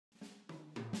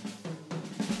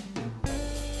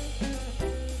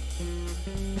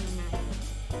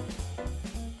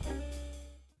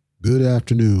Good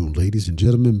afternoon, ladies and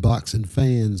gentlemen, boxing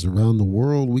fans around the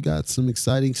world. We got some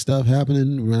exciting stuff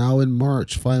happening. We're now in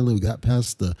March. Finally, we got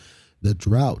past the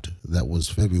drought that was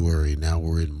February. Now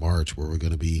we're in March, where we're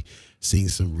going to be seeing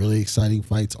some really exciting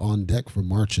fights on deck for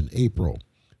March and April.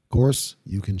 Of course,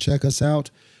 you can check us out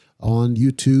on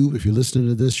YouTube. If you're listening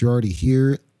to this, you're already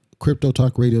here.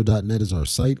 CryptoTalkRadio.net is our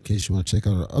site in case you want to check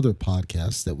out our other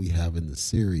podcasts that we have in the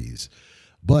series.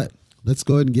 But let's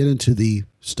go ahead and get into the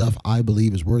stuff I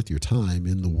believe is worth your time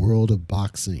in the world of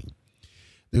boxing.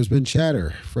 There's been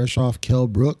chatter fresh off Kell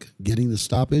Brook getting the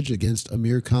stoppage against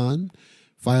Amir Khan,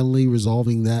 finally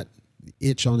resolving that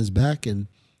itch on his back, and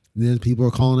then people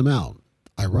are calling him out.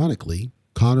 Ironically,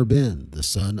 Conor Benn, the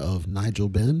son of Nigel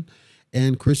Benn,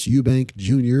 and Chris Eubank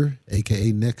Jr.,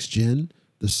 a.k.a. Next Gen,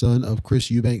 the son of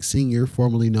Chris Eubank Sr.,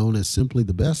 formerly known as Simply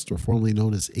the Best or formerly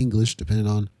known as English, depending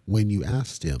on when you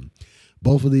asked him.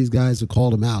 Both of these guys have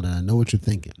called him out, and I know what you're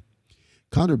thinking.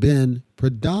 Conor Benn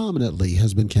predominantly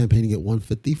has been campaigning at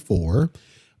 154,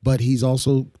 but he's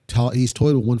also he's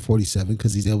toyed with 147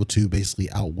 because he's able to basically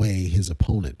outweigh his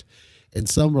opponent. And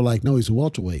some were like, no, he's a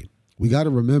welterweight. We got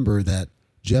to remember that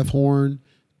Jeff Horn,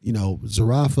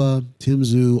 Zarafa, Tim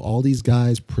Tszyu, all these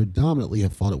guys predominantly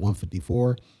have fought at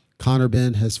 154. Conor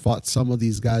Benn has fought some of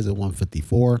these guys at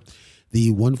 154. The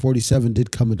 147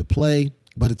 did come into play,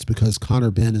 but it's because Conor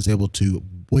Benn is able to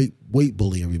weight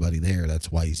bully everybody there.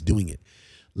 That's why he's doing it.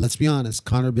 Let's be honest,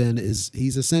 Conor Benn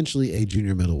he's essentially a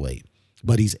junior middleweight,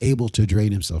 but he's able to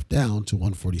drain himself down to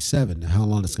 147. Now, how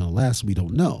long it's going to last, we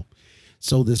don't know.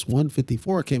 So this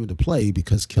 154 came into play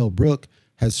because Kell Brook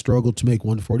has struggled to make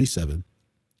 147.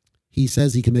 He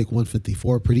says he can make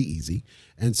 154 pretty easy.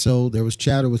 And so there was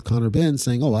chatter with Conor Benn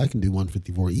saying, oh, I can do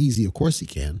 154 easy. Of course he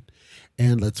can.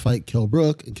 And let's fight Kell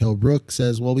Brook. And Kell Brook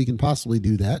says, well, we can possibly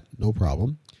do that. No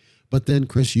problem. But then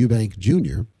Chris Eubank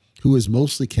Jr., who has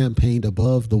mostly campaigned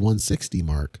above the 160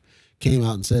 mark, came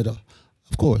out and said, of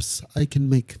course, I can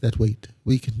make that weight.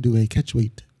 We can do a catch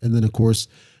weight. And then, of course,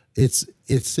 it's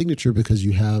signature because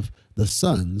you have the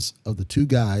sons of the two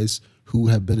guys who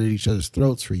have been at each other's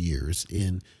throats for years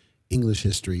in English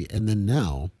history. And then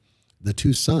now the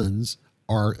two sons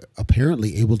are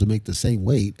apparently able to make the same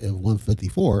weight of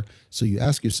 154. So you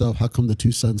ask yourself, how come the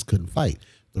two sons couldn't fight?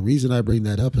 The reason I bring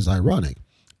that up is ironic.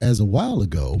 As a while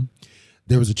ago,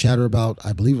 there was a chatter about,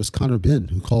 I believe it was Conor Benn,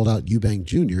 who called out Eubank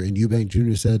Jr., and Eubank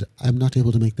Jr. said, I'm not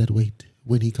able to make that weight.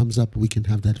 When he comes up, we can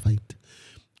have that fight.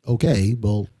 Okay,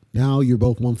 well, now you're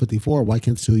both 154. Why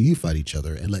can't still you fight each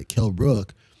other and let Kell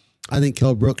Brook? I think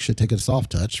Kell Brook should take a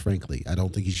soft touch, frankly. I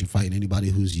don't think he should fight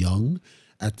anybody who's young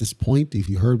at this point. If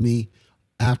you heard me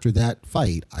after that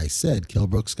fight, I said Kell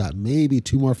Brook's got maybe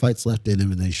 2 more fights left in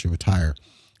him and then he should retire.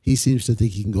 He seems to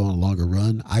think he can go on a longer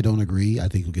run. I don't agree. I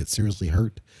think he'll get seriously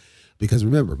hurt because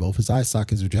remember, both his eye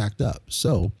sockets are jacked up.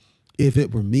 So if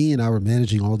it were me and I were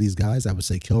managing all these guys, I would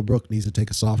say Kell Brook needs to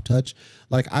take a soft touch.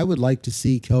 Like I would like to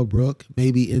see Kell Brook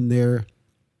maybe in there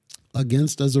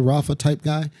against a Zarafa type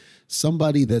guy,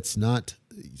 somebody that's not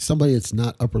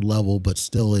upper level, but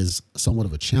still is somewhat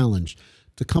of a challenge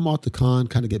to come off the con,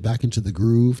 kind of get back into the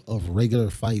groove of regular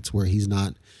fights where he's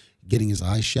not getting his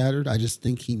eyes shattered. I just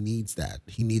think he needs that.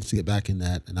 He needs to get back in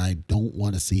that. And I don't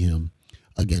want to see him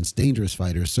against dangerous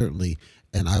fighters, certainly.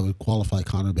 And I would qualify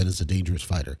Conor Benn as a dangerous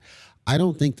fighter. I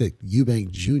don't think that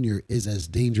Eubank Jr. is as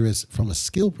dangerous from a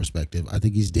skill perspective. I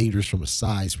think he's dangerous from a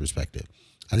size perspective.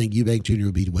 I think Eubank Jr.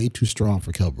 would be way too strong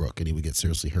for Kell Brook and he would get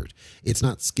seriously hurt. It's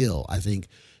not skill. I think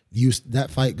that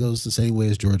fight goes the same way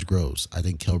as George Groves. I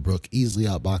think Kell Brook easily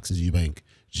outboxes Eubank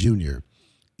Jr.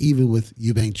 Even with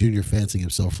Eubank Jr. fancying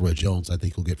himself for Roy Jones, I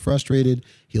think he'll get frustrated,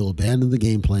 he'll abandon the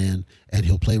game plan, and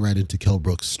he'll play right into Kell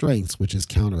Brook's strengths, which is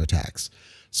counterattacks.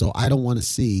 So I don't want to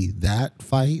see that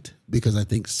fight because I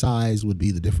think size would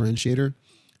be the differentiator.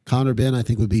 Conor Benn, I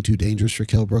think, would be too dangerous for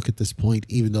Kell Brook at this point,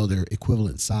 even though they're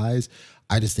equivalent size.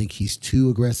 I just think he's too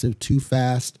aggressive, too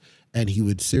fast, and he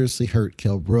would seriously hurt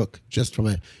Kell Brook just from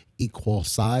an equal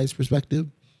size perspective.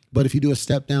 But if you do a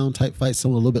step down type fight,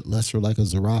 someone a little bit lesser like a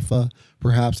Zarafa,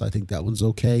 perhaps, I think that one's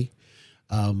okay.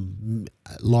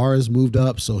 Lara's moved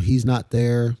up, so he's not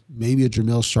there. Maybe a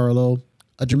Jermell Charlo.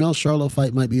 A Jermell Charlo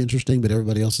fight might be interesting, but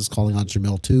everybody else is calling on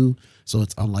Jermell too, so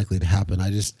it's unlikely to happen.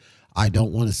 I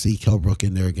don't want to see Kell Brook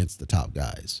in there against the top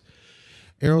guys.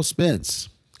 Errol Spence,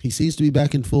 he seems to be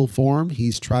back in full form.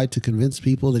 He's tried to convince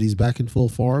people that he's back in full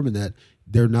form and that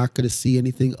they're not going to see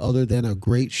anything other than a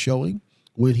great showing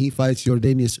when he fights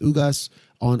Jordanius Ugas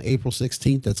on April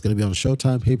 16th. That's going to be on a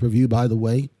Showtime pay-per-view, by the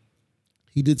way.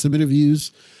 He did some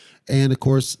interviews, and, of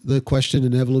course, the question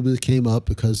inevitably came up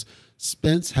because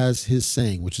Spence has his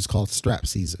saying, which is called strap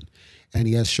season. and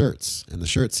he has shirts, and the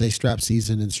shirts say strap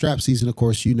season. And strap season, of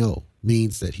course,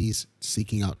 means that he's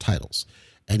seeking out titles,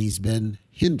 and he's been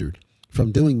hindered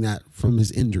from doing that from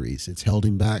his injuries. It's held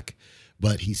him back,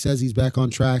 but he says he's back on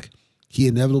track. He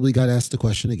inevitably got asked the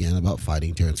question again about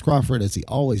fighting Terrence Crawford, as he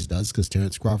always does, because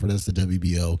Terrence Crawford has the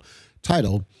WBO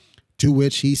title, to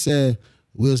which he said,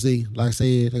 we'll see. Like I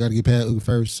said, I got to get past Uga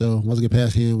first, so once I get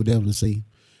past him, we'll definitely see.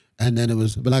 And then it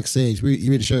was, but like I said,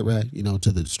 you read the shirt, right?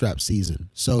 To the strap season.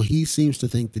 So he seems to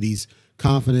think that he's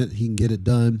confident he can get it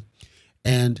done.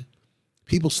 And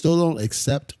people still don't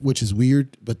accept, which is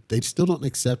weird, but they still don't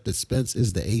accept that Spence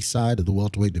is the A side of the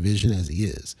welterweight division as he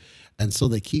is. And so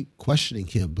they keep questioning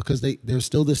him because there's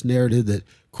still this narrative that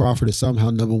Crawford is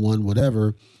somehow number one,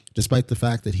 whatever, despite the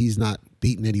fact that he's not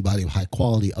beaten anybody of high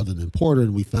quality other than Porter.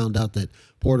 And we found out that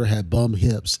Porter had bum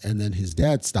hips, and then his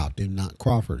dad stopped him, not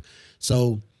Crawford.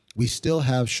 So we still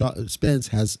have Spence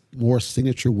has more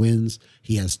signature wins.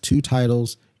 He has 2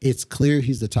 titles. It's clear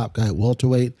he's the top guy at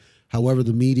welterweight. However,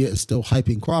 the media is still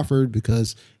hyping Crawford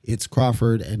because it's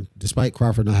Crawford, and despite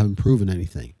Crawford not having proven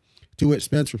anything. To which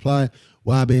Spence replied,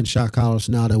 well, I've been shot caller,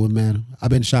 so now that wouldn't matter. I've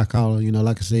been shot caller,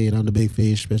 like I said, I'm the big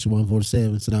fish, special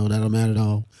 147, so now that don't matter at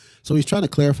all. So he's trying to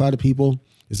clarify to people.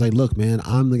 It's like, look, man,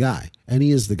 I'm the guy. And he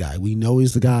is the guy. We know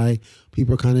he's the guy.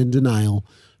 People are kind of in denial.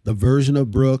 The version of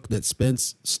Brook that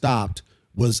Spence stopped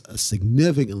was a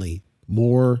significantly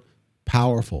more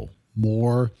powerful,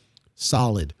 more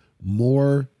solid,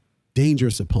 more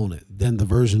dangerous opponent than the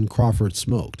version Crawford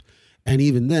smoked. And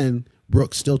even then,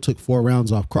 Brook still took 4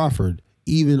 rounds off Crawford,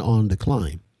 even on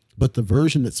decline. But the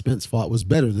version that Spence fought was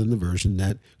better than the version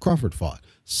that Crawford fought.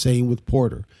 Same with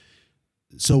Porter.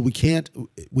 So we can't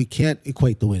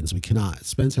equate the wins. We cannot.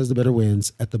 Spence has the better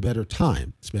wins at the better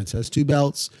time. Spence has 2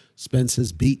 belts. Spence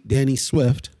has beat Danny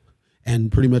Swift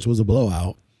and pretty much was a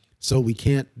blowout. So we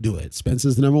can't do it. Spence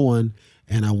is the number one,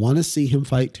 and I want to see him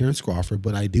fight Terrence Crawford,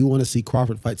 but I do want to see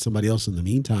Crawford fight somebody else in the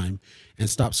meantime and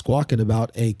stop squawking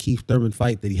about a Keith Thurman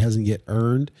fight that he hasn't yet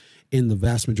earned in the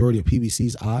vast majority of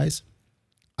PBC's eyes.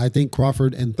 I think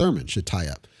Crawford and Thurman should tie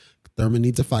up. Thurman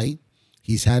needs a fight.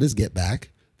 He's had his get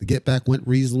back. The get back went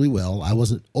reasonably well. I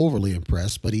wasn't overly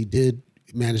impressed, but he did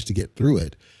manage to get through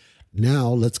it. Now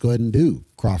let's go ahead and do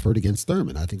Crawford against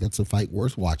Thurman. I think that's a fight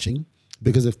worth watching,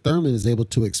 because if Thurman is able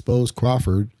to expose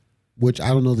Crawford, which I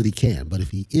don't know that he can, but if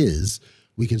he is,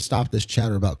 we can stop this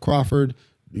chatter about Crawford,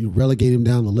 relegate him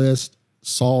down the list,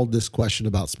 solve this question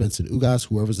about Spence and Ugas,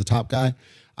 whoever's the top guy.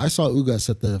 I saw Ugas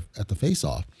at the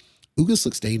face-off. Ugas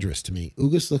looks dangerous to me.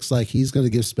 Ugas looks like he's going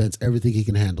to give Spence everything he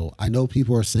can handle. I know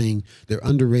people are saying they're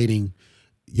underrating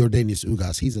Yordenis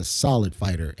Ugas. He's a solid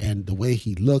fighter, and the way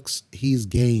he looks, he's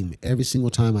game. Every single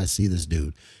time I see this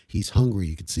dude, he's hungry.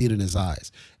 You can see it in his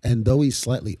eyes. And though he's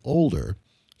slightly older,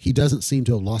 he doesn't seem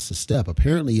to have lost a step.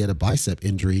 Apparently, he had a bicep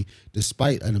injury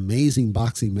despite an amazing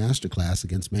boxing masterclass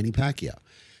against Manny Pacquiao.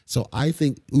 So I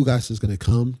think Ugas is going to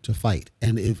come to fight.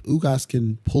 And if Ugas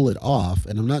can pull it off,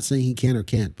 and I'm not saying he can or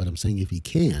can't, but I'm saying if he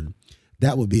can,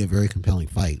 that would be a very compelling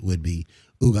fight, would be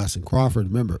Ugas and Crawford.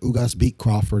 Remember, Ugas beat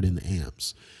Crawford in the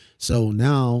AMs. So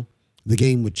now the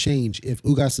game would change. If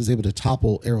Ugas is able to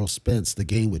topple Errol Spence, the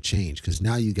game would change, because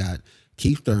now you got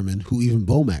Keith Thurman, who even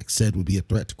Bomac said would be a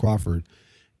threat to Crawford.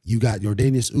 You got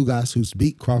Yordenis Ugas, who's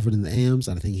beat Crawford in the AMs,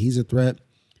 and I think he's a threat.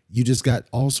 You just got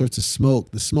all sorts of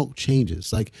smoke. The smoke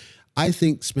changes. Like, I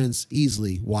think Spence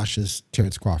easily washes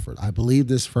Terrence Crawford. I believe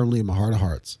this firmly in my heart of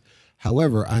hearts.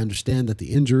 However, I understand that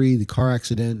the injury, the car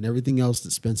accident, and everything else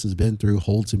that Spence has been through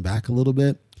holds him back a little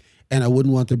bit. And I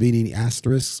wouldn't want there being any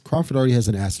asterisks. Crawford already has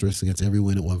an asterisk against every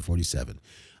win at 147.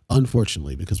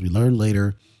 Unfortunately, because we learned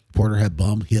later Porter had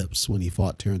bum hips when he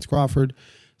fought Terrence Crawford.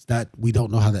 That we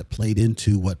don't know how that played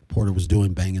into what Porter was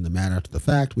doing, banging the mat after the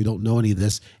fact. We don't know any of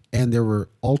this. And there were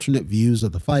alternate views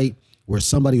of the fight where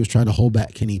somebody was trying to hold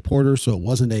back Kenny Porter, so it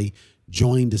wasn't a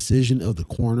joined decision of the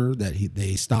corner that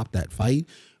they stopped that fight.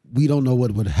 We don't know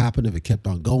what would happen if it kept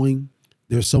on going.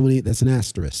 There's so many, that's an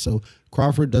asterisk. So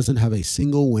Crawford doesn't have a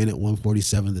single win at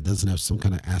 147 that doesn't have some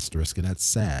kind of asterisk, and that's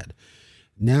sad.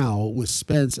 Now with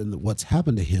Spence and what's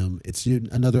happened to him, it's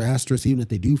another asterisk even if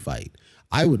they do fight.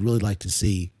 I would really like to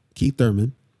see Keith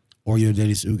Thurman or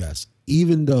Yordenis Ugas.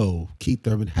 Even though Keith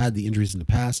Thurman had the injuries in the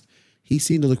past, he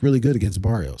seemed to look really good against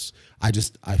Barrios. I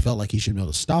felt like he should be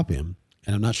able to stop him,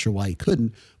 and I'm not sure why he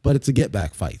couldn't, but it's a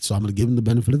get-back fight, so I'm going to give him the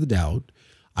benefit of the doubt.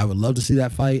 I would love to see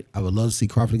that fight. I would love to see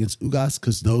Crawford against Ugas,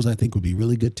 because those, I think, would be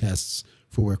really good tests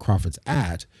for where Crawford's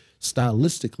at.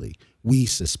 Stylistically, we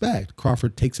suspect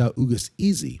Crawford takes out Ugas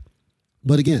easy.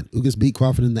 But again, Ugas beat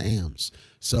Crawford in the AMs,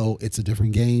 so it's a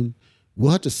different game.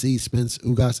 We'll have to see, Spence,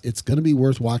 Ugas. It's going to be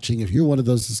worth watching. If you're one of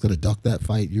those that's going to duck that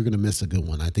fight, you're going to miss a good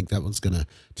one. I think that one's going to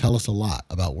tell us a lot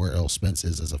about where Errol Spence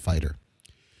is as a fighter.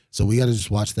 So we got to just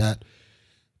watch that.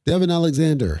 Devin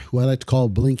Alexander, who I like to call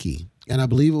Blinky, and I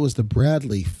believe it was the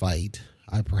Bradley fight.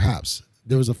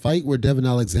 There was a fight where Devin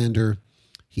Alexander,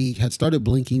 he had started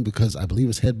blinking because I believe it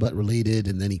was headbutt related,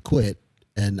 and then he quit.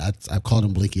 And I've called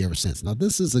him Blinky ever since. Now,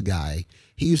 this is a guy,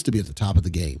 he used to be at the top of the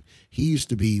game. He used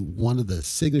to be one of the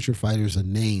signature fighters, a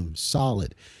name,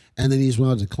 solid. And then he's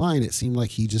went on decline. It seemed like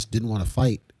he just didn't want to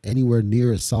fight anywhere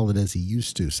near as solid as he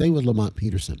used to. Same with Lamont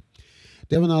Peterson.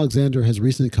 Devin Alexander has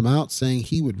recently come out saying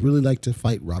he would really like to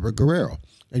fight Robert Guerrero.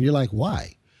 And you're like,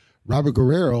 why? Robert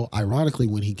Guerrero, ironically,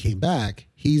 when he came back,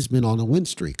 he's been on a win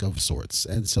streak of sorts.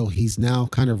 And so he's now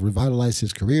kind of revitalized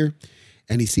his career,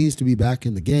 and he seems to be back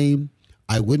in the game.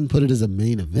 I wouldn't put it as a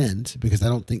main event because I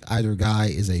don't think either guy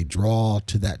is a draw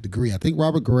to that degree. I think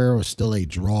Robert Guerrero is still a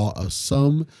draw of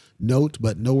some note,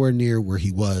 but nowhere near where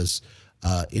he was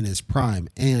in his prime.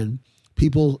 And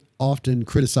people often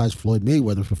criticize Floyd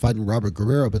Mayweather for fighting Robert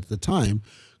Guerrero, but at the time,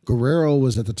 Guerrero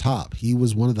was at the top. He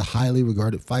was one of the highly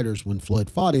regarded fighters when Floyd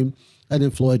fought him, and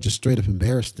then Floyd just straight up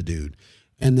embarrassed the dude.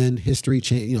 And then history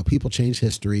changed. People change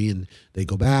history, and they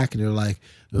go back and they're like,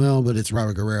 "Well, but it's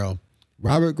Robert Guerrero."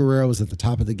 Robert Guerrero was at the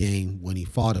top of the game when he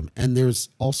fought him. And there's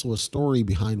also a story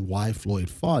behind why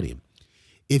Floyd fought him.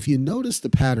 If you notice the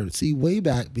pattern, see, way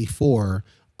back before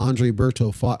Andre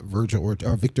Berto fought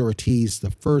Victor Ortiz the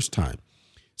first time.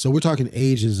 So we're talking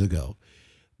ages ago.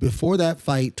 Before that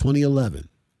fight, 2011,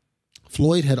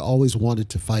 Floyd had always wanted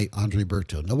to fight Andre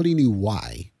Berto. Nobody knew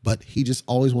why, but he just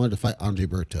always wanted to fight Andre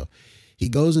Berto. He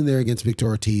goes in there against Victor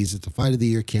Ortiz. It's a fight of the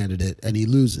year candidate, and he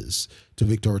loses to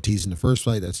Victor Ortiz in the first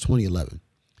fight. That's 2011.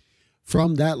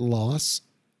 From that loss,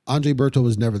 Andre Berto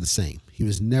was never the same. He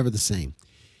was never the same.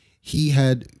 He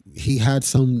had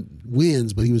some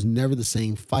wins, but he was never the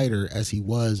same fighter as he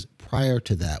was prior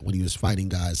to that when he was fighting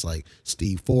guys like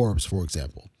Steve Forbes, for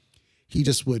example. He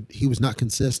was not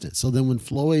consistent. So then when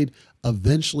Floyd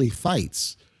eventually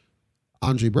fights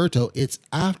Andre Berto, it's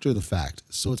after the fact.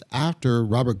 So it's after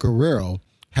Robert Guerrero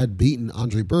had beaten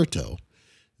Andre Berto.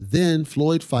 Then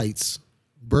Floyd fights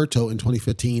Berto in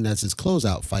 2015 as his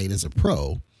closeout fight as a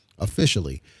pro,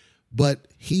 officially. But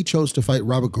he chose to fight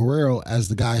Robert Guerrero as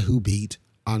the guy who beat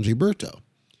Andre Berto.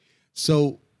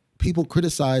 So people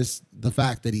criticize the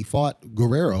fact that he fought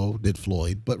Guerrero, did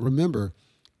Floyd. But remember,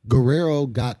 Guerrero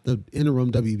got the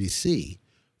interim WBC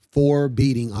for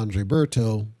beating Andre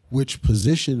Berto, which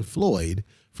positioned Floyd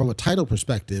from a title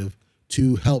perspective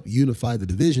to help unify the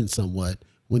division somewhat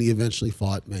when he eventually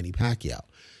fought Manny Pacquiao.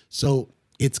 So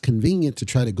it's convenient to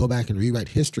try to go back and rewrite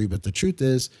history, but the truth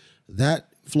is that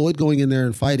Floyd going in there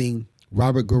and fighting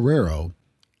Robert Guerrero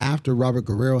after Robert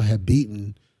Guerrero had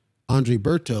beaten Andre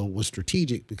Berto was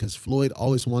strategic because Floyd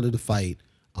always wanted to fight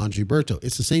Andre Berto.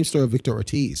 It's the same story of Victor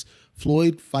Ortiz.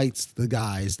 Floyd fights the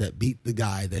guys that beat the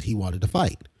guy that he wanted to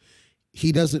fight.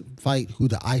 He doesn't fight who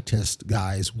the eye test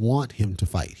guys want him to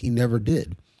fight. He never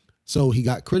did. So he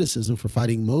got criticism for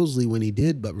fighting Mosley when he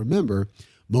did. But remember,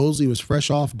 Mosley was fresh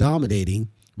off dominating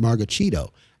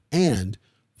Margachito. And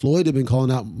Floyd had been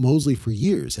calling out Mosley for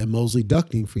years, and Mosley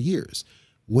ducked him for years.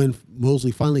 When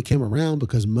Mosley finally came around,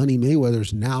 because Money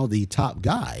Mayweather's now the top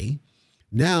guy,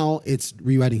 now it's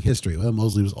rewriting history. Well,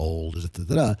 Mosley was old.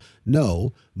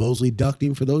 No, Mosley ducked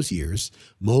him for those years.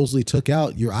 Mosley took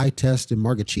out your eye test in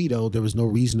Margachito. There was no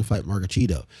reason to fight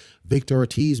Margachito. Victor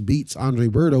Ortiz beats Andre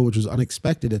Berto, which was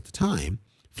unexpected at the time.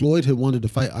 Floyd had wanted to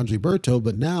fight Andre Berto,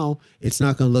 but now it's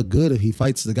not going to look good if he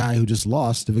fights the guy who just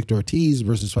lost to Victor Ortiz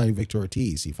versus fighting Victor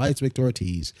Ortiz. He fights Victor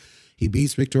Ortiz. He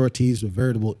beats Victor Ortiz with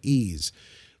veritable ease.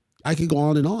 I could go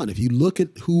on and on. If you look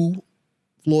at who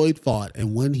Floyd fought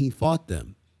and when he fought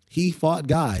them, he fought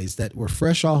guys that were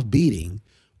fresh off beating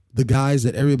the guys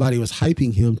that everybody was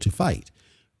hyping him to fight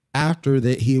after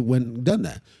that he went and done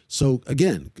that. So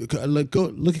again, look at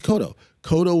Cotto.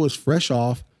 Cotto was fresh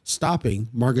off stopping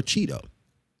Margachito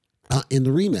in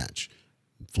the rematch.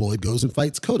 Floyd goes and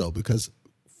fights Cotto because,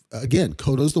 again,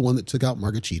 Cotto's the one that took out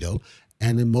Margachito,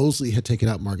 and then Mosley had taken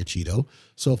out Margachito.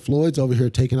 So Floyd's over here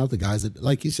taking out the guys that,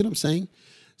 like, you see what I'm saying?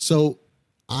 So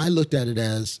I looked at it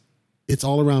as it's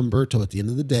all around Berto at the end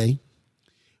of the day.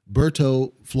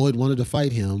 Floyd wanted to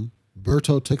fight him.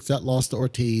 Berto takes that loss to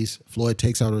Ortiz. Floyd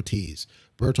takes out Ortiz.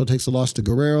 Berto takes a loss to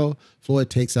Guerrero. Floyd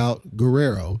takes out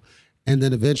Guerrero. And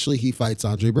then eventually he fights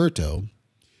Andre Berto.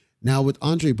 Now with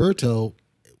Andre Berto,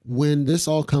 when this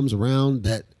all comes around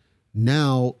that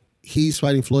now he's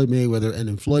fighting Floyd Mayweather and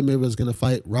then Floyd Mayweather is going to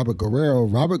fight Robert Guerrero.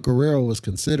 Robert Guerrero was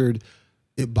considered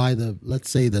by the, let's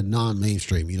say, the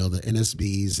non-mainstream, the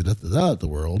NSBs and the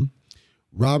world,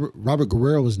 Robert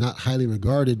Guerrero was not highly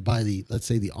regarded by the, let's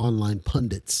say, the online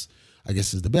pundits, I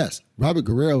guess is the best. Robert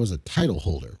Guerrero is a title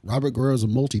holder. Robert Guerrero is a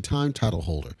multi-time title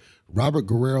holder. Robert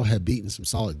Guerrero had beaten some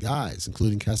solid guys,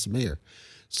 including Casimir.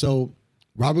 So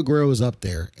Robert Guerrero was up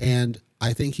there, and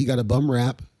I think he got a bum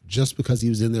rap just because he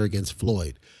was in there against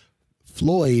Floyd.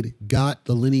 Floyd got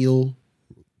the lineal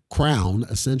crown,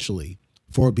 essentially,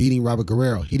 for beating Robert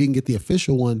Guerrero. He didn't get the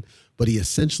official one, but he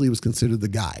essentially was considered the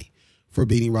guy for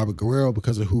beating Robert Guerrero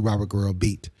because of who Robert Guerrero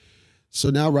beat. So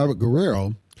now Robert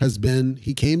Guerrero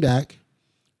he came back,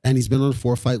 and he's been on a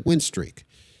 4-fight win streak.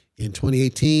 In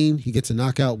 2018, he gets a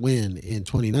knockout win. In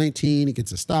 2019, he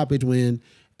gets a stoppage win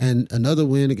and another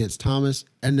win against Thomas.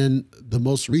 And then the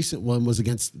most recent one was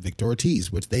against Victor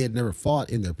Ortiz, which they had never fought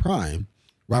in their prime.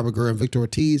 Robert Guerrero and Victor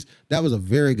Ortiz, that was a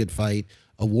very good fight,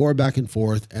 a war back and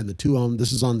forth. And the two of them,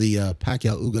 this is on the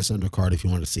Pacquiao Ugas undercard if you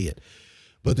want to see it.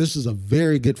 But this is a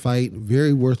very good fight,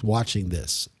 very worth watching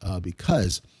this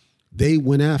because they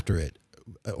went after it.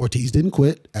 Ortiz didn't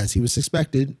quit, as he was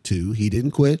expected to. He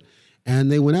didn't quit,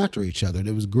 and they went after each other. And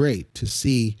it was great to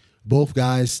see both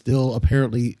guys still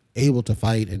apparently able to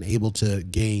fight and able to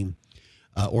game.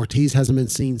 Ortiz hasn't been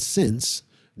seen since.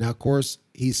 Now, of course,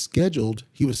 he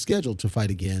was scheduled to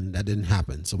fight again. That didn't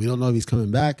happen. So we don't know if he's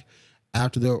coming back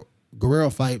after the Guerrero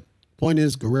fight. Point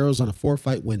is, Guerrero's on a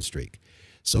 4-fight win streak.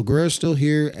 So Guerrero's still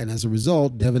here, and as a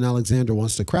result, Devin Alexander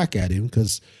wants to crack at him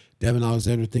because Devin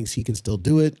Alexander thinks he can still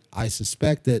do it. I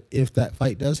suspect that if that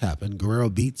fight does happen, Guerrero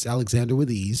beats Alexander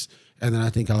with ease, and then I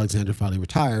think Alexander finally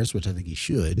retires, which I think he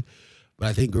should. But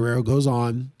I think Guerrero goes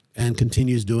on and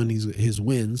continues doing his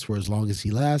wins for as long as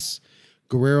he lasts.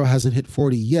 Guerrero hasn't hit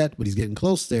 40 yet, but he's getting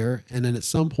close there. And then at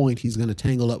some point, he's going to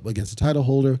tangle up against a title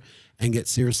holder and get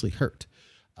seriously hurt.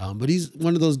 But he's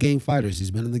one of those game fighters.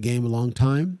 He's been in the game a long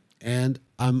time, and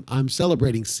I'm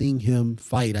celebrating seeing him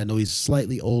fight. I know he's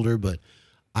slightly older, but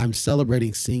I'm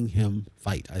celebrating seeing him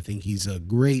fight. I think he's a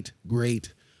great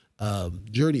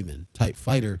journeyman type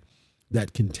fighter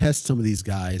that can test some of these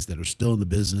guys that are still in the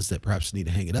business that perhaps need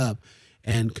to hang it up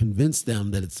and convince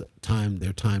them that it's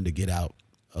their time to get out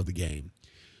of the game.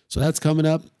 So that's coming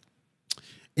up.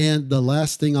 And the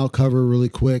last thing I'll cover really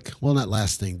quick, well, not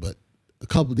last thing, but a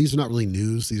couple, these are not really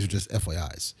news. These are just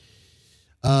FYIs.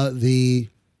 The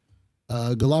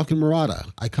Golovkin Murata,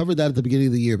 I covered that at the beginning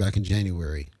of the year back in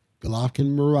January. Golovkin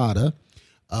Murata,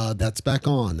 that's back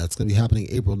on. That's going to be happening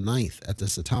April 9th at the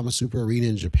Saitama Super Arena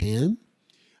in Japan.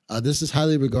 This is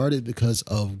highly regarded because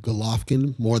of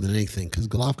Golovkin more than anything, because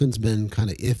Golovkin's been kind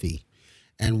of iffy,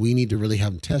 and we need to really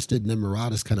have him tested, and then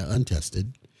Murata's kind of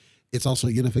untested. It's also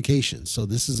unification, so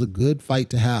this is a good fight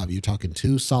to have. You're talking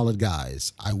two solid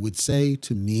guys. I would say,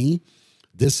 to me,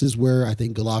 this is where I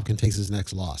think Golovkin takes his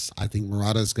next loss. I think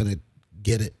Murata's going to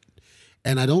get it,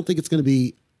 and I don't think it's going to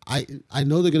be I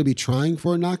know they're going to be trying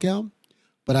for a knockout,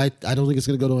 but I don't think it's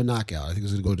going to go to a knockout. I think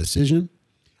it's going to go to decision.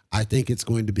 I think it's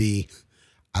going to be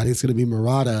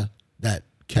Murata that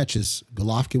catches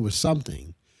Golovkin with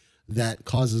something that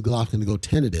causes Golovkin to go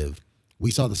tentative.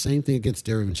 We saw the same thing against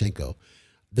Derevyanchenko.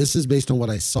 This is based on what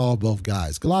I saw of both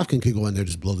guys. Golovkin could go in there and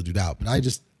just blow the dude out, but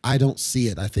I don't see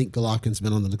it. I think Golovkin's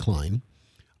been on the decline.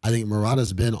 I think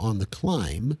Murata's been on the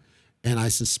climb, and I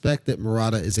suspect that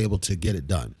Murata is able to get it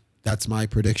done. That's my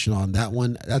prediction on that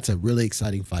one. That's a really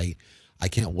exciting fight. I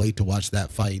can't wait to watch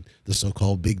that fight, the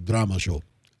so-called big drama show.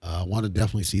 I want to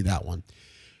definitely see that one.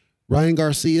 Ryan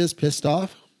Garcia's pissed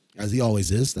off, as he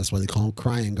always is. That's why they call him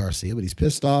Crying Garcia, but he's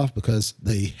pissed off because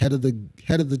the head of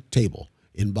the table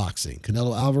in boxing,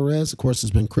 Canelo Alvarez, of course, has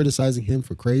been criticizing him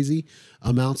for crazy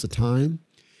amounts of time.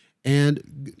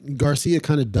 And Garcia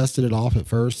kind of dusted it off at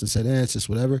first and said, it's just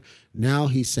whatever. Now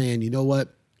he's saying, you know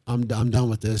what? I'm done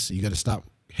with this. You got to stop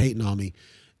hating on me.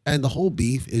 And the whole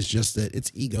beef is just that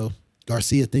it's ego.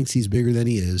 Garcia thinks he's bigger than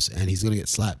he is, and he's going to get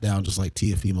slapped down just like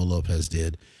Teofimo Lopez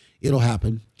did. It'll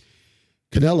happen.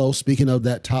 Canelo, speaking of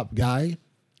that top guy,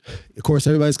 of course,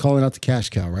 everybody's calling out the cash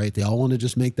cow, right? They all want to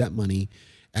just make that money,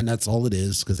 and that's all it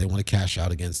is because they want to cash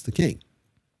out against the king.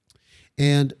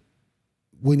 And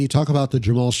when you talk about the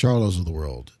Jamal Charlos of the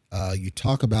world, you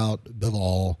talk about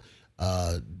Bivol,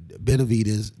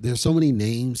 Benavidez, there's so many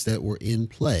names that were in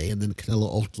play, and then Canelo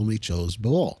ultimately chose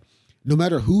Bivol. No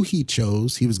matter who he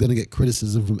chose, he was going to get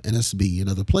criticism from NSB and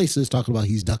other places talking about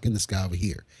he's ducking this guy over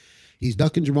here. He's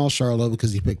ducking Jamal Charlo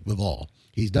because he picked Bivol.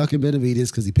 He's ducking Benavidez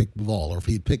because he picked Bivol. Or if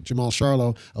he picked Jamal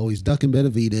Charlo, he's ducking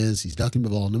Benavidez, he's ducking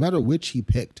Bivol. No matter which he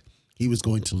picked, he was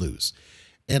going to lose.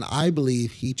 And I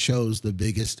believe he chose the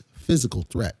biggest physical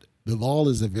threat. Bivol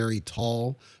is a very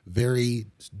tall, very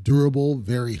durable,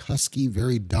 very husky,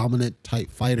 very dominant type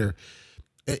fighter.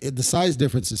 The size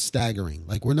difference is staggering.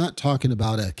 Like, we're not talking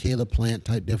about a Caleb Plant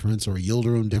type difference or a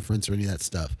Yildirim difference or any of that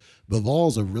stuff.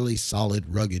 Bival's a really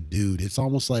solid, rugged dude. It's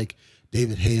almost like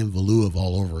David Hay and Valuev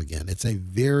all over again. It's a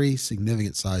very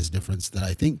significant size difference that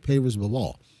I think favors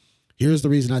Bivol. Here's the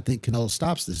reason I think Canelo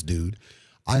stops this dude.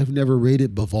 I've never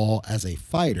rated Bivol as a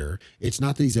fighter. It's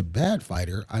not that he's a bad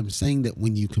fighter. I'm saying that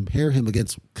when you compare him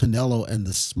against Canelo and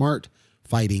the smart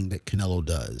fighting that Canelo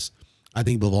does, I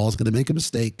think Bival's going to make a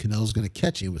mistake. Canelo's going to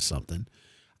catch him with something.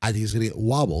 I think he's going to get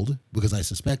wobbled because I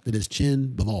suspect that his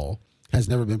chin, Bivol, has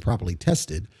never been properly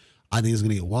tested. I think he's going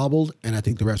to get wobbled, and I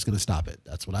think the ref's going to stop it.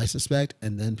 That's what I suspect.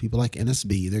 And then people like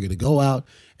NSB, they're going to go out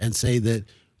and say that,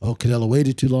 oh, Canelo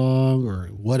waited too long or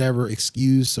whatever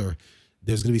excuse, or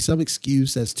there's going to be some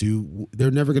excuse as to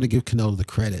they're never going to give Canelo the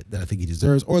credit that I think he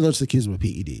deserves, or they'll just accuse him of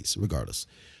PEDs, regardless.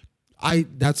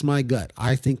 That's my gut.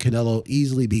 I think Canelo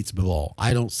easily beats Bivol.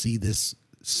 I don't see this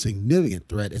significant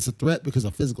threat. It's a threat because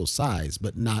of physical size,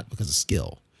 but not because of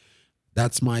skill.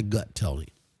 That's my gut telling me.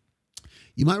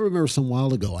 You might remember some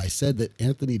while ago, I said that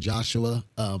Anthony Joshua,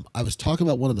 I was talking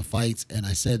about one of the fights, and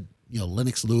I said,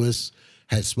 Lennox Lewis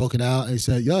had spoken out, and he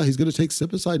said, yeah, he's going to take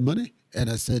step-aside money. And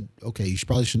I said, okay, you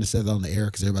probably shouldn't have said that on the air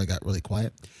because everybody got really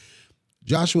quiet.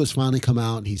 Joshua's finally come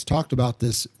out, and he's talked about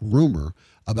this rumor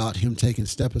about him taking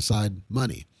step-aside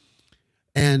money.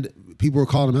 And people were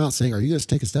calling him out saying, are you going to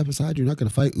take a step aside? You're not going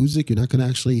to fight Usyk. You're not going to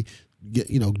actually do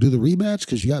the rematch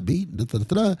because you got beat.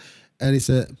 And he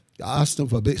said, I asked him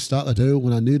for a big start to do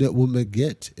when I knew that women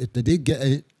get if they did get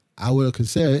it, I would have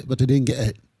considered it, but they didn't get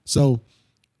it. So,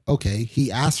 okay,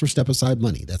 he asked for step-aside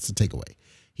money. That's the takeaway.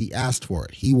 He asked for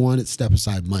it. He wanted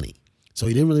step-aside money. So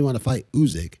he didn't really want to fight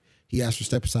Usyk. He asked for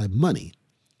step-aside money.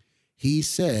 He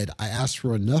said, I asked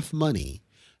for enough money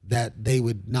that they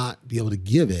would not be able to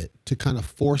give it to kind of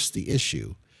force the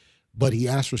issue. But he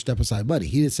asked for step-aside money.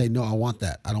 He didn't say, no, I want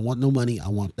that. I don't want no money. I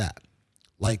want that.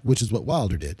 Which is what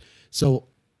Wilder did. So,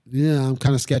 yeah, I'm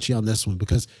kind of sketchy on this one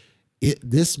because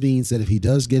this means that if he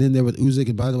does get in there with Usyk,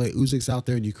 and by the way, Usyk's out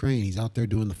there in Ukraine. He's out there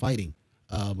doing the fighting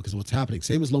because of what's happening.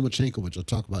 Same as Lomachenko, which I'll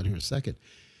talk about here in a second.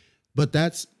 But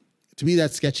to me,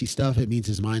 that's sketchy stuff. It means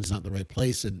his mind's not in the right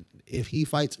place. And if he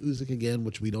fights Usyk again,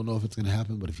 which we don't know if it's going to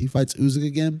happen, but if he fights Usyk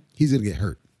again, he's going to get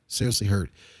hurt, seriously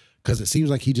hurt, because it seems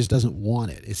like he just doesn't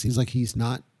want it. It seems like his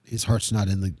heart's not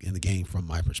in the game from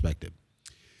my perspective.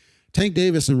 Tank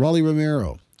Davis and Rolly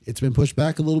Romero. It's been pushed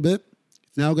back a little bit.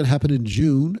 It's now going to happen in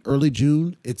June, early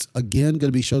June. It's again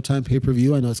going to be Showtime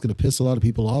pay-per-view. I know it's going to piss a lot of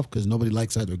people off because nobody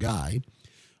likes either guy,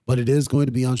 but it is going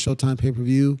to be on Showtime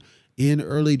pay-per-view in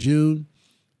early June.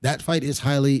 That fight is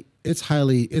it's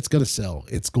going to sell.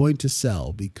 It's going to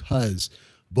sell because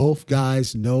both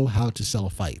guys know how to sell a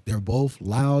fight. They're both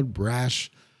loud,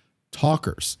 brash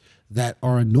talkers that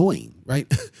are annoying,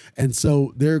 right? And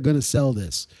so they're going to sell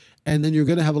this. And then you're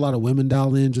going to have a lot of women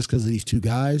dial in just because of these two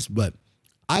guys. But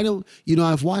I don't,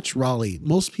 I've watched Rolly.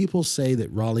 Most people say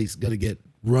that Rolly's going to get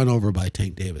run over by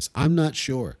Tank Davis. I'm not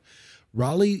sure.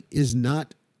 Rolly is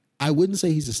not, I wouldn't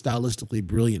say he's a stylistically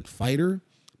brilliant fighter,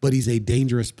 but he's a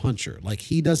dangerous puncher. Like,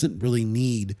 he doesn't really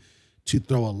need to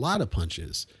throw a lot of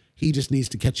punches. He just needs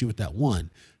to catch you with that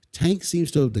one. Tank seems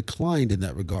to have declined in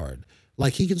that regard.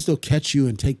 Like, he can still catch you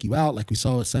and take you out like we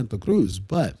saw at Santa Cruz,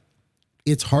 but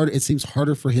it's hard. It seems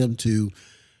harder for him to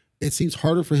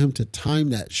time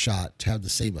that shot to have the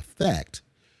same effect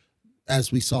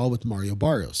as we saw with Mario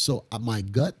Barrios. So my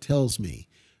gut tells me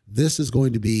this is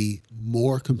going to be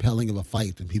more compelling of a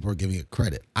fight than people are giving it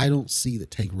credit. I don't see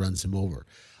that Tank runs him over.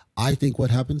 I think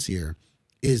what happens here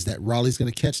is that Rolly's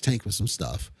going to catch Tank with some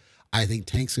stuff. I think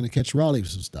Tank's going to catch Rolly with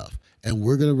some stuff. And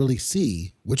we're going to really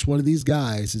see which one of these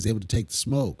guys is able to take the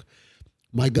smoke.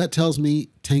 My gut tells me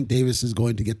Tank Davis is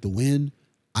going to get the win.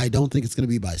 I don't think it's going to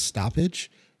be by stoppage.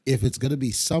 If it's going to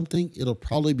be something, it'll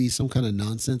probably be some kind of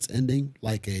nonsense ending,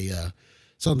 like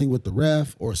something with the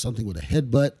ref or something with a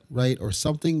headbutt, right? Or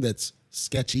something that's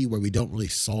sketchy where we don't really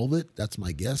solve it. That's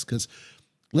my guess. Because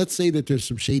let's say that there's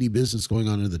some shady business going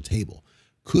on under the table.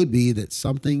 Could be that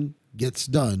something gets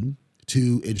done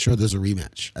to ensure there's a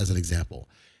rematch, as an example.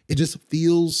 It just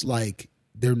feels like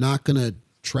they're not going to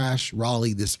trash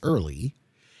Rolly this early.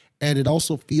 And it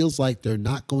also feels like they're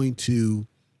not going to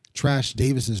trash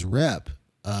Davis's rep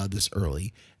this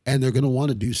early. And they're going to want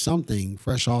to do something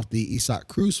fresh off the Isaac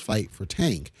Cruz fight for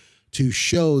Tank to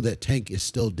show that Tank is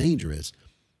still dangerous.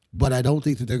 But I don't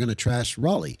think that they're going to trash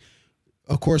Rolly.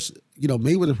 Of course,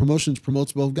 Mayweather Promotions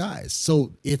promotes both guys.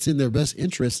 So it's in their best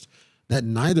interest that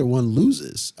neither one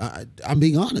loses. I'm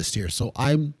being honest here. So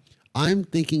I'm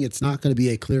thinking it's not going to be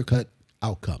a clear-cut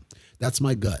outcome. That's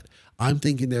my gut. I'm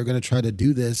thinking they're going to try to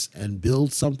do this and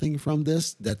build something from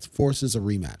this that forces a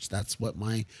rematch.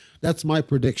 That's my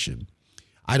prediction.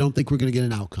 I don't think we're going to get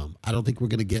an outcome. I don't think we're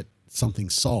going to get something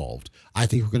solved. I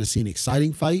think we're going to see an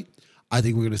exciting fight. I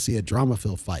think we're going to see a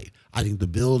drama-filled fight. I think the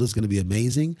build is going to be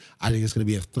amazing. I think it's going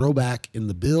to be a throwback in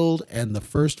the build, and the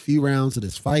first few rounds of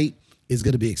this fight is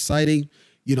going to be exciting.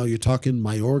 You know, you're talking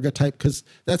Mayorga type, because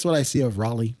that's what I see of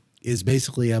Raleigh, is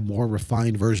basically a more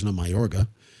refined version of Mayorga.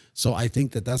 So I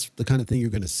think that that's the kind of thing you're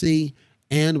going to see,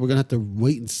 and we're going to have to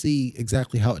wait and see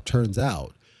exactly how it turns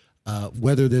out,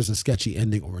 whether there's a sketchy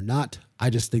ending or not. I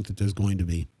just think that there's going to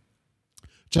be.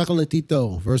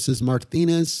 Chocolatito versus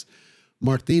Martinez.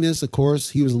 Martinez, of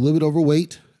course, he was a little bit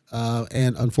overweight,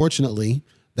 and unfortunately,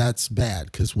 that's bad,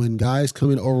 because when guys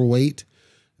come in overweight,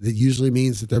 that usually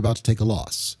means that they're about to take a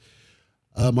loss.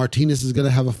 Martinez is going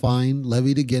to have a fine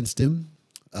levied against him.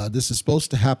 This is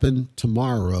supposed to happen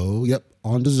tomorrow. Yep,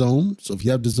 on DAZN. So if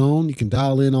you have DAZN, you can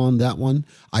dial in on that one.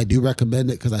 I do recommend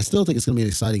it because I still think it's going to be an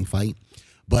exciting fight.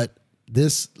 But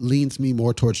this leans me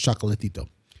more towards Chocolatito.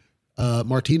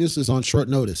 Martinez is on short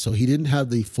notice, so he didn't have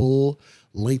the full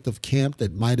length of camp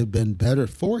that might have been better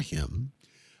for him.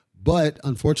 But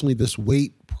unfortunately, this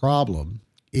weight problem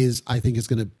is, I think, is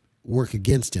going to work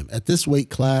against him. At this weight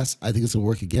class, I think it's going to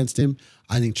work against him.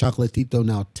 I think Chocolatito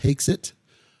now takes it.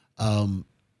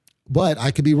 But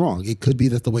I could be wrong. It could be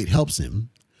that the weight helps him.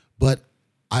 But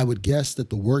I would guess that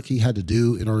the work he had to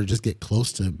do in order to just get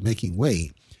close to making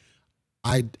weight,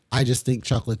 I just think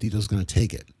Chocolatito is going to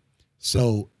take it.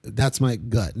 So that's my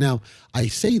gut. Now, I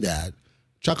say that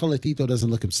Chocolatito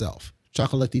doesn't look himself.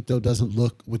 Chocolatito doesn't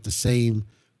look with the same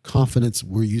confidence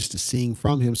we're used to seeing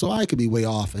from him. So I could be way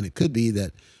off, and it could be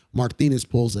that Martinez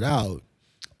pulls it out,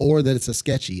 or that it's a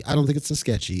sketchy. I don't think it's a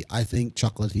sketchy. I think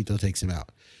Chocolatito takes him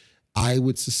out. I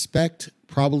would suspect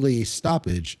probably a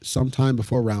stoppage sometime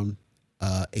before round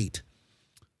 8.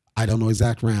 I don't know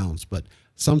exact rounds, but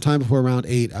sometime before round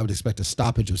 8, I would expect a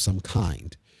stoppage of some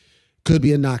kind. Could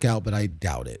be a knockout, but I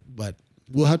doubt it. But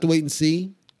we'll have to wait and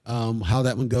see how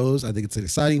that one goes. I think it's an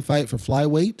exciting fight for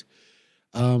flyweight.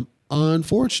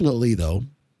 Unfortunately, though,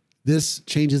 this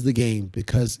changes the game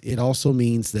because it also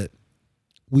means that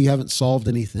we haven't solved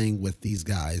anything with these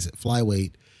guys at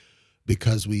flyweight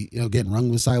because again,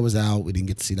 Rung Visai was out. We didn't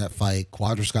get to see that fight.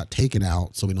 Quadras got taken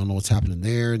out, so we don't know what's happening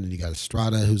there. And then you got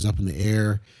Estrada, who's up in the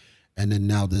air. And then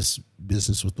now this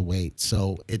business with the weight.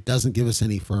 So it doesn't give us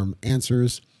any firm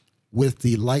answers. With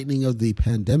the lightening of the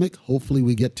pandemic, hopefully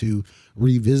we get to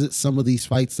revisit some of these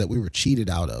fights that we were cheated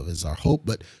out of is our hope,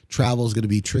 but travel is going to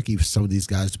be tricky for some of these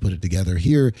guys to put it together.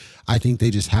 Here, I think they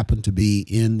just happen to be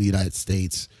in the United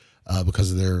States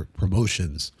because of their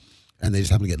promotions, and they just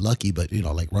happen to get lucky. But,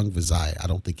 like Rung Visai, I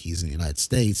don't think he's in the United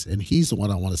States, and he's the one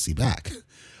I want to see back.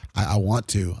 I want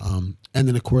to. And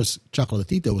then, of course,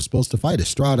 Chocolatito was supposed to fight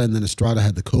Estrada, and then Estrada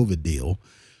had the COVID deal.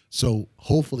 So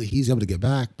hopefully he's able to get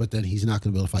back, but then he's not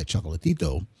going to be able to fight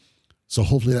Chocolatito. So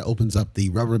hopefully that opens up the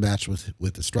rubber match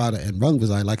with Estrada and Rung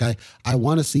Visai. Like I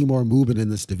want to see more movement in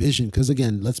this division because,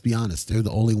 again, let's be honest, they're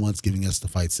the only ones giving us the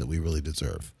fights that we really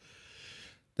deserve.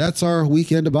 That's our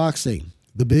weekend of boxing.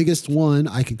 The biggest one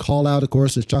I can call out, of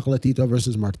course, is Chocolatito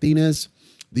versus Martinez.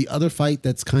 The other fight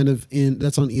that's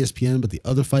that's on ESPN, but the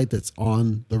other fight that's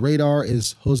on the radar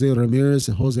is Jose Ramirez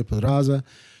and Jose Pedraza.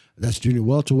 That's junior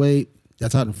welterweight.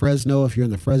 That's out in Fresno. If you're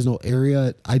in the Fresno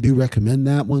area, I do recommend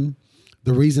that one.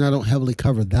 The reason I don't heavily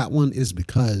cover that one is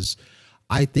because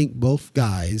I think both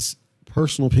guys,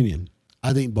 personal opinion,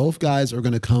 I think both guys are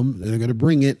going to come, they're going to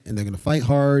bring it, and they're going to fight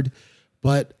hard.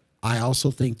 But I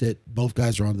also think that both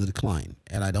guys are on the decline.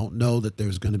 And I don't know that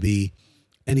there's going to be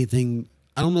anything,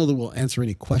 I don't know that we'll answer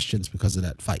any questions because of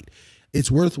that fight.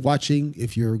 It's worth watching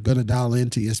if you're going to dial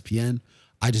into ESPN.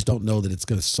 I just don't know that it's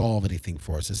going to solve anything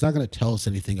for us. It's not going to tell us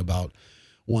anything about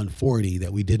 140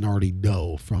 that we didn't already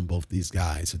know from both these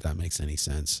guys, if that makes any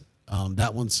sense.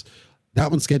 That one's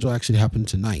scheduled actually to happen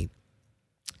tonight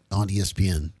on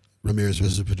ESPN, Ramirez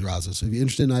versus Pedraza. So if you're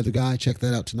interested in either guy, check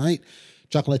that out tonight.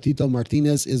 Chocolatito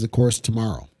Martinez is, of course,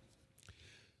 tomorrow.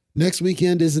 Next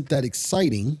weekend isn't that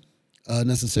exciting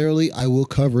necessarily. I will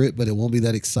cover it, but it won't be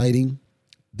that exciting.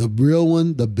 The real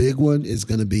one, the big one, is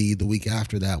going to be the week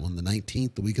after that one, the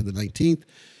 19th, the week of the 19th,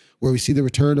 where we see the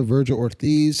return of Vergil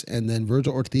Ortiz. And then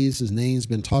Vergil Ortiz's name's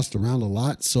been tossed around a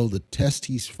lot. So the test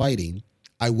he's fighting,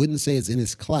 I wouldn't say it's in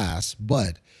his class,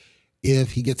 but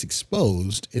if he gets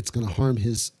exposed, it's going to harm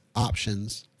his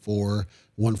options for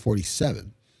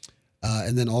 147.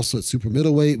 And then also at super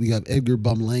middleweight, we have Edgar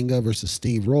Bumlanga versus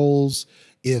Steve Rolls.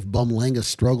 If Bumlanga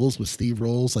struggles with Steve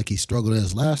Rolls like he struggled in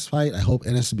his last fight, I hope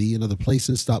NSB and other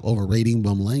places stop overrating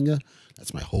Bumlanga.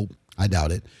 That's my hope. I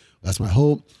doubt it. That's my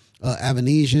hope.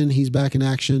 Avanesian, he's back in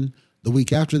action. The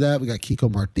week after that, we got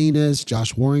Kiko Martinez,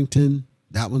 Josh Warrington.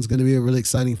 That one's going to be a really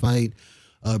exciting fight.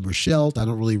 Brichelt, I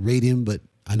don't really rate him, but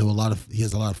I know he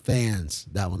has a lot of fans.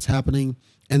 That one's happening.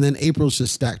 And then April's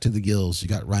just stacked to the gills. You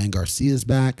got Ryan Garcia's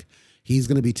back. He's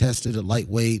going to be tested at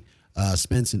lightweight.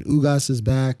 Spence and Ugas is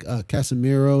back.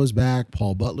 Casemiro is back.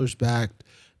 Paul Butler's back.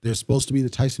 There's supposed to be the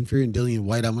Tyson Fury and Dillian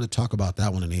White. I'm going to talk about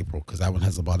that one in April because that one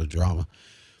has a lot of drama.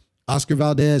 Oscar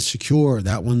Valdez, Shakur,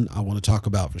 that one I want to talk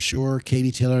about for sure.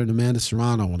 Katie Taylor and Amanda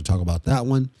Serrano, I want to talk about that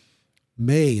one.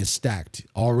 May is stacked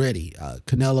already.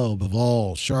 Canelo,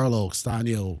 Bivol, Charlo,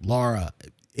 Stanio, Lara.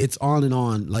 It's on and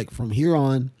on. Like from here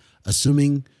on,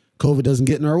 assuming COVID doesn't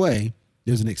get in our way,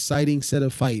 there's an exciting set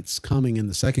of fights coming in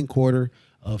the second quarter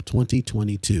of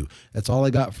 2022. That's all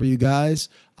I got for you guys.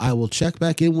 I will check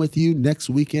back in with you next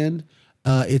weekend.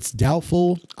 It's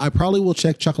doubtful. I probably will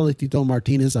check Chocolatito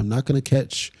Martinez. I'm not going to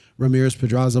catch Ramirez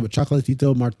Pedraza, but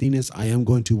Chocolatito Martinez, I am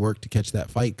going to work to catch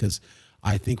that fight because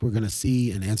I think we're going to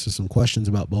see and answer some questions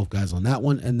about both guys on that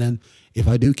one. And then if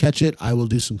I do catch it, I will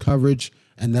do some coverage,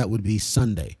 and that would be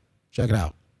Sunday. Check it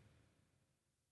out.